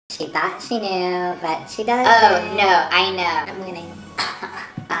She thought she knew, but she doesn't. Oh, no, I know. I'm winning.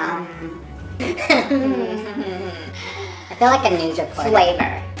 I feel like a news reporter.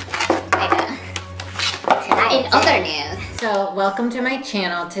 Flavor. I know. Tonight, In other news. So, welcome to my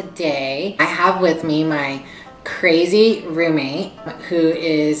channel today. I have with me my crazy roommate who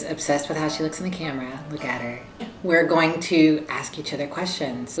is obsessed with how she looks in the camera. Look at her. We're going to ask each other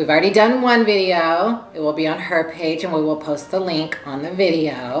questions. We've already done one video. It will be on her page and we will post the link on the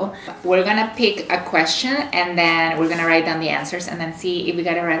video. We're gonna pick a question and then we're gonna write down the answers and then see if we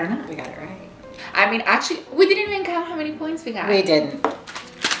got it right or not. We got it right. I mean, actually, we didn't even count how many points we got. We didn't.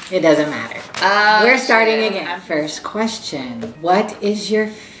 It doesn't matter. We're starting again. First question. What is your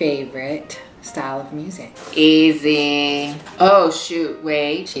favorite style of music? Easy. Oh, shoot,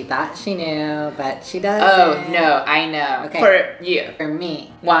 wait. She thought she knew, but she doesn't. Oh, no, I know. Okay. For you. For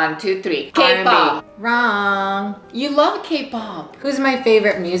me. 1, 2, 3. K-pop. Wrong. You love K-pop. Who's my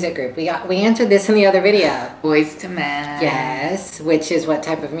favorite music group? We answered this in the other video. Boys to Men. Yes, which is what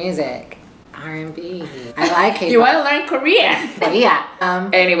type of music? R&B. I like K-pop. You want to learn Korean? Yeah.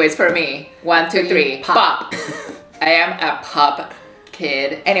 Anyways, for me, 1, 2, 3. Pop. I am a pop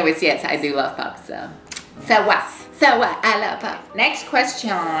kid. Anyways, yes, I do love pop, so. So what? I love pop. Next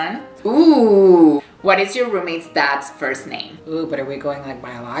question. Ooh. What is your roommate's dad's first name? Ooh, but are we going like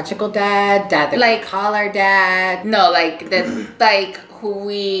biological dad that Like- we call our dad? No, like like who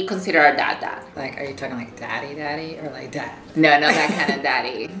we consider our dad. Like, are you talking like daddy or like dad? No, not that kind of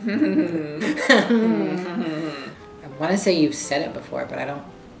daddy. I want to say you've said it before, but I don't.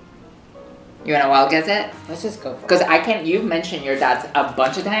 You wanna wild guess it? Let's just go for it. Because you've mentioned your dad's a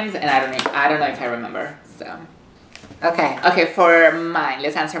bunch of times and I don't know if I remember, so. Okay. Okay, for mine,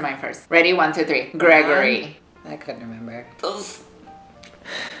 let's answer mine first. Ready? 1, 2, 3. Gregory. I couldn't remember.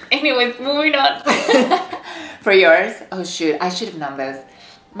 Anyways, moving on. For yours, oh shoot, I should have known this.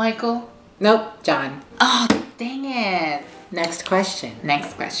 Michael? Nope, John. Oh, dang it. Next question.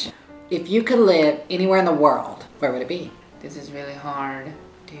 Next question. If you could live anywhere in the world, where would it be? This is really hard.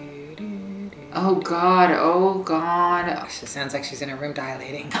 Oh God, oh God. She sounds like she's in a room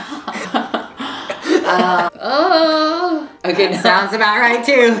dilating. Oh. Okay, That sounds about right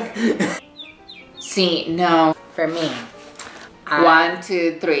too. See, no. For me. 1,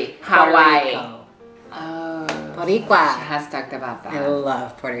 2, 3. Hawaii. Puerto Rico. Oh. Boricua. She has talked about I that.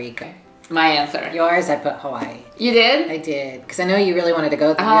 love Puerto Rico. My answer. Yours, I put Hawaii. You did? I did, because I know you really wanted to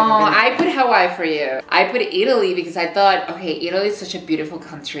go there. Oh, I put Hawaii for you. I put Italy because I thought, okay, Italy is such a beautiful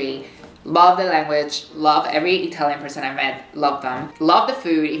country. Love the language, love every Italian person I met, love them. Love the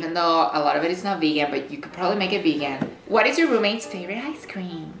food, even though a lot of it is not vegan, but you could probably make it vegan. What is your roommate's favorite ice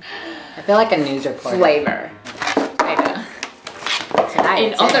cream? I feel like a news reporter. Flavor. I know. Tonight,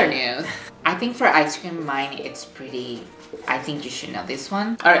 In other news, I think for ice cream, mine, it's pretty, I think you should know this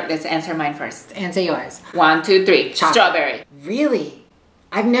one. All right, let's answer mine first. Answer yours. 1, 2, 3. Chocolate. Strawberry. Really?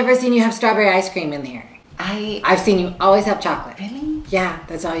 I've never seen you have strawberry ice cream in there. I've seen you always have chocolate. Really? Yeah,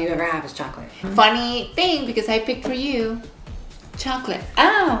 that's all you ever have is chocolate. Funny thing, because I picked for you chocolate.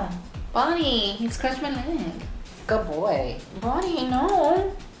 Ow, Bonnie, he scratched my leg. Good boy. Bonnie,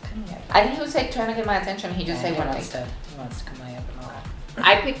 no. Come here. I think he was like trying to get my attention. He just like he went wants like. to come way up and all that.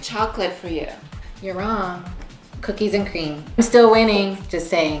 I picked chocolate for you. You're wrong. Cookies and cream. I'm still winning, just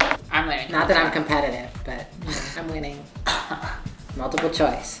saying. I'm learning. Not that I'm competitive, but you know, I'm winning. Multiple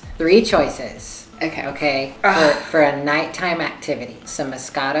choice. 3 choices. Okay. Okay, for a nighttime activity. Some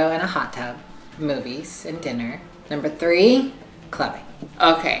Moscato and a hot tub, movies and dinner. Number 3, clubbing.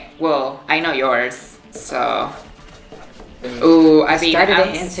 Okay. Well, I know yours, so. Ooh, I mean, Started to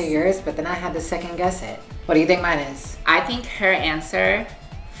answer yours, but then I had to second guess it. What do you think mine is? I think her answer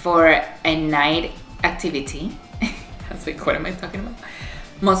for a night activity. I was like, what am I talking about?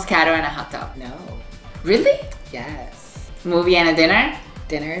 Moscato and a hot tub. No. Really? Yes. Movie and a dinner?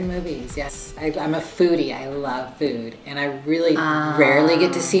 Dinner and movies, yes. I'm a foodie, I love food. And I really rarely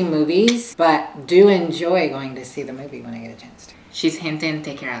get to see movies, but do enjoy going to see the movie when I get a chance to. She's hinting,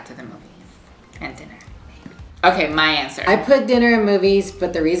 take her out to the movies and dinner. Okay, my answer. I put dinner and movies,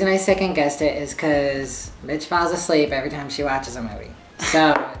 but the reason I second guessed it is because bitch falls asleep every time she watches a movie.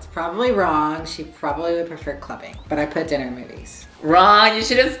 So it's probably wrong. She probably would prefer clubbing, but I put dinner and movies. Wrong, you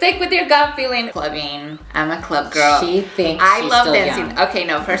should have stick with your gut feeling. Clubbing, I'm a club girl. She thinks I she's love still dancing. young. Okay,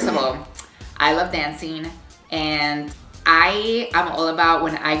 no, first of all, I love dancing and I'm all about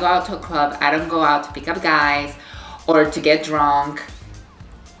when I go out to a club, I don't go out to pick up guys or to get drunk.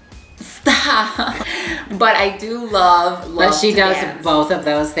 Stop. But I do love But she to does dance. both of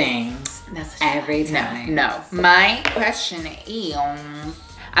those things That's every time. No. My question is,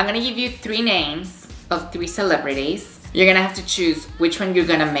 I'm gonna give you 3 names of 3 celebrities You're gonna have to choose which one you're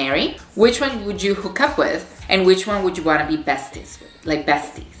gonna marry, which one would you hook up with, and which one would you wanna be besties with, like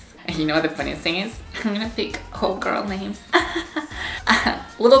besties. And you know what the funniest thing is? I'm gonna pick whole girl names.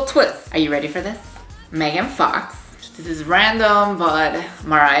 Little twist. Are you ready for this? Megan Fox. This is random, but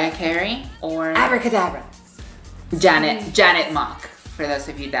Mariah Carey or Abracadabra. Janet Mock. For those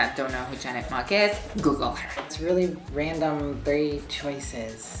of you that don't know who Janet Mock is, Google her. It's really random 3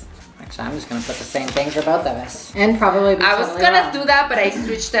 choices. Actually, I'm just gonna put the same thing for both of us. And probably be I was totally gonna wrong. do that, but I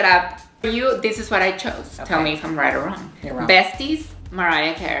switched it up. For you, this is what I chose. Okay. Tell me if I'm right or wrong. You're wrong. Besties,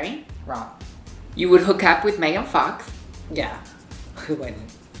 Mariah Carey. Wrong. You would hook up with Megan Fox, Yeah. Who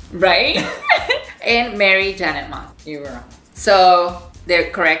wouldn't? right? And marry Janet Mock. You were wrong. So the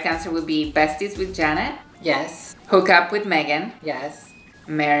correct answer would be besties with Janet, Yes. hook up with Megan, Yes.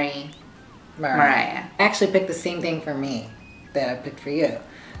 marry Mariah. Mariah. I actually picked the same thing for me that I picked for you.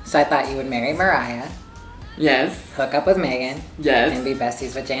 So I thought you would marry Mariah, Yes. hook up with Megan, and Yes. be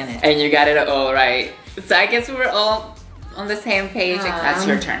besties with Janet. And you got it all right. So I guess we were all on the same page. That's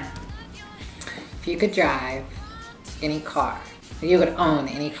your turn. If you could drive any car, if you could own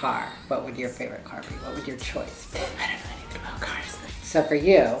any car, what would your favorite car be? What would your choice be? I don't know anything about cars. So for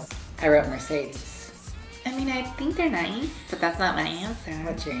you, I wrote Mercedes. I mean, I think they're nice, but that's not my answer.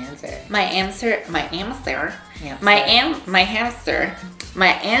 What's your answer? My answer. My answer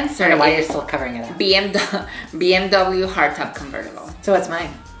I don't know why you're is still covering it up. BMW hardtop convertible. So what's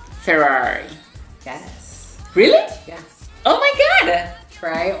mine? Ferrari. Yes. Really? Yeah. Oh my god!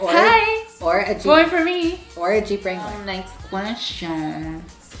 Right? Or, Hi! Or a Jeep. Point for me. Or a Jeep Wrangler. Next question.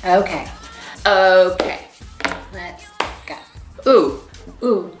 Okay. Okay. Let's go. Ooh.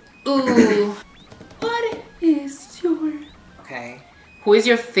 Ooh. Ooh. What is your... Okay. Who is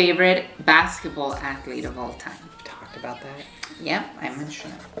your favorite basketball athlete of all time? We talked about that. Yep, I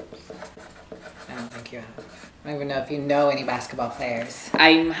mentioned it. I don't think you have. I don't even know if you know any basketball players.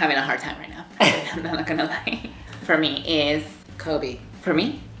 I'm having a hard time right now. I'm not gonna lie. For me is... Kobe. For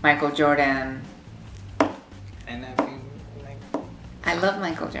me, Michael Jordan. I don't know if you like. I love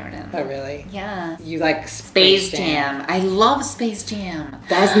Michael Jordan. Oh, really? Yeah. You like Space Jam. I love Space Jam.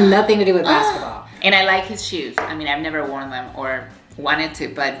 That has nothing to do with basketball. And I like his shoes. I mean, I've never worn them or wanted to,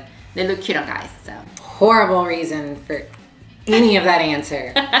 but they look cute on guys, so. Horrible reason for any of that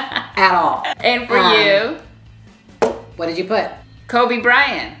answer at all. And for you, What did you put? Kobe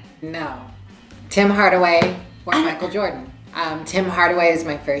Bryant. No. Tim Hardaway or Michael Jordan. Tim Hardaway is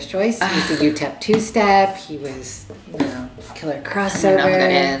my first choice. He's the UTEP two-step. He was, killer crossover. I don't know who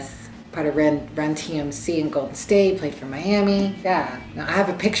that is. Part of Run TMC in Golden State, played for Miami. Yeah. Now I have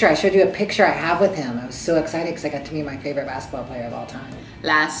a picture. I showed you a picture I have with him. I was so excited because I got to meet my favorite basketball player of all time.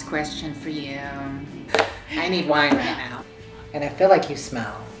 Last question for you. I need wine right now. And I feel like you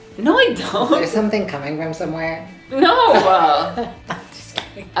smell. No, I don't. There's something coming from somewhere. No. Just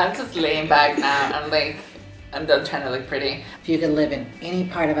kidding. I'm just laying back now. I'm done trying to look pretty. If you could live in any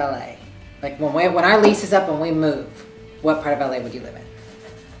part of LA, like when our lease is up and we move, what part of LA would you live in?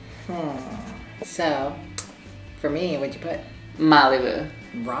 So, for me, what'd you put? Malibu.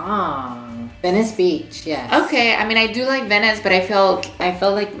 Wrong. Venice Beach, yes. Okay, I mean, I do like Venice, but I felt like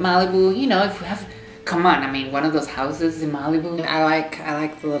Malibu, if you have, come on, I mean, one of those houses in Malibu. I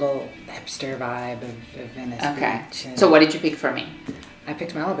like the little hipster vibe of Venice Okay. Beach. And So what did you pick for me? I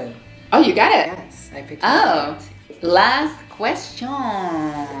picked Malibu. Oh, you got it. Yes, I picked Oh, Malibu. last question.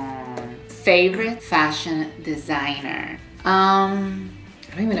 Favorite fashion designer?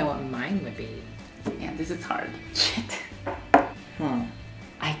 I don't even know what mine would be. Yeah, this is hard. Shit. Hmm.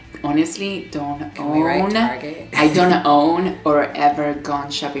 I honestly don't Can we write own. Target? I don't own or ever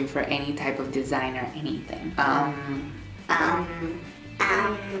gone shopping for any type of designer anything.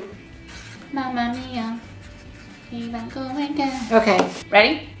 Mamma mia. Even going down. Okay.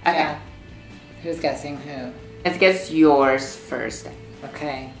 Ready? Okay. Yeah. Who's guessing who? Let's guess yours first.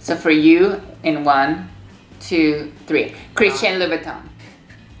 Okay. So for you, in 1, 2, 3. Christian Louboutin.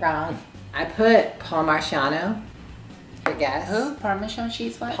 Wrong. I put Paul Marciano. Your guess? Who? Parmesan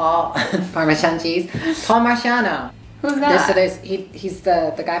cheese what? Paul Parmesan cheese. Paul Marciano. Who's that? He's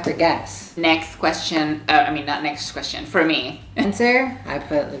the guy for Guess. Next question. Not next question. For me. Answer. I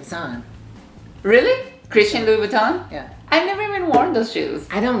put Louboutin. Really? Christian Louboutin? Yeah. I've never even worn those shoes.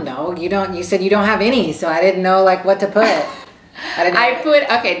 I don't know. You said you don't have any, so I didn't know what to put.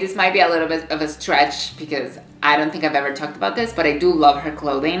 Okay, this might be a little bit of a stretch because I don't think I've ever talked about this, but I do love her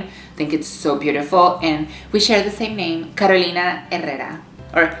clothing. I think it's so beautiful, and we share the same name, Carolina Herrera.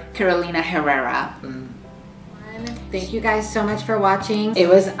 Thank you guys so much for watching. It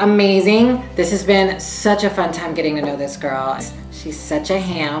was amazing. This has been such a fun time getting to know this girl. She's such a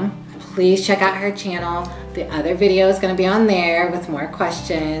ham. Please check out her channel. The other video is going to be on there with more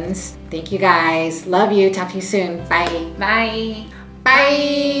questions. Thank you guys. Love you. Talk to you soon. Bye. Bye.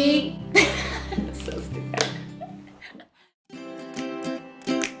 Bye.